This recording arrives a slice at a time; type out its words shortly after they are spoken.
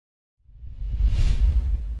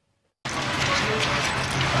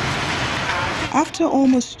After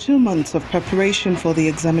almost 2 months of preparation for the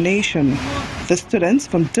examination, the students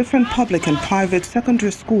from different public and private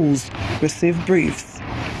secondary schools received briefs.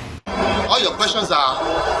 All your questions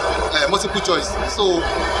are multiple choice, so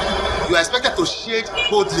you are expected to shade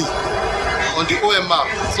boldly on the OMR,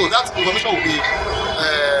 so that information will be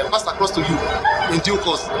passed across to you in due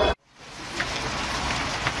course.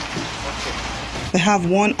 They have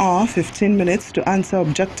 1 hour, 15 minutes to answer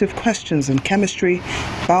objective questions in chemistry,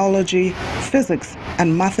 biology, physics,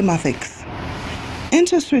 and mathematics.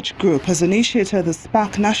 Interswitch Group has initiated the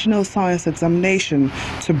Spak National Science Examination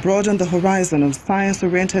to broaden the horizon of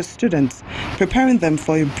science-oriented students, preparing them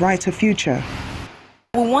for a brighter future.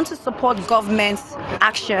 We want to support government's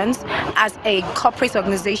actions as a corporate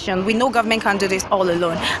organization. We know government can't do this all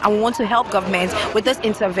alone, and we want to help government with this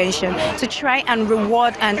intervention to try and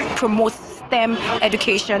reward and promote STEM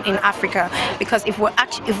education in Africa. Because if we're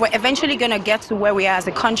eventually going to get to where we are as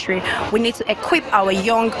a country, we need to equip our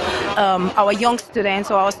young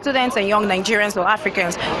students, or our students and young Nigerians or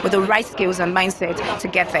Africans, with the right skills and mindset to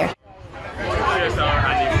get there.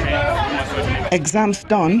 Exams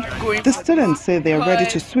done, the students say they are ready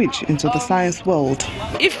to switch into the science world.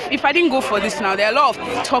 If I didn't go for this now, there are a lot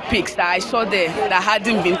of topics that I saw there that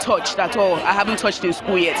hadn't been touched at all. I haven't touched in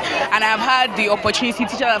school yet. And I've had the opportunity,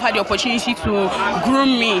 teachers have had the opportunity to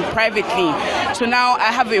groom me privately. So now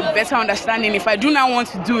I have a better understanding. If I do not want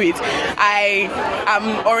to do it, I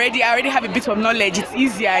already have a bit of knowledge. It's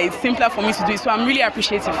easier, it's simpler for me to do it. So I'm really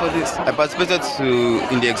appreciative for this. I participated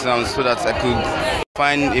in the exams so that I could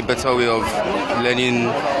find a better way of learning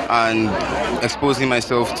and exposing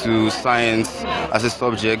myself to science as a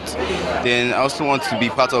subject. Then I also want to be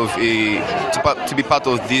part of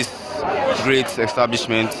this great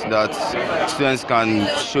establishment that students can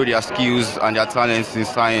show their skills and their talents in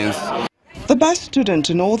science. The best student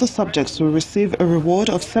in all the subjects will receive a reward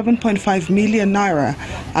of 7.5 million naira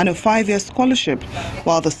and a 5-year scholarship,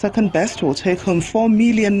 while the second best will take home 4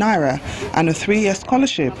 million naira and a 3-year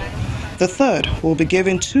scholarship. The third will be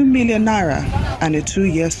given 2 million naira and a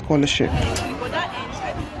 2-year scholarship.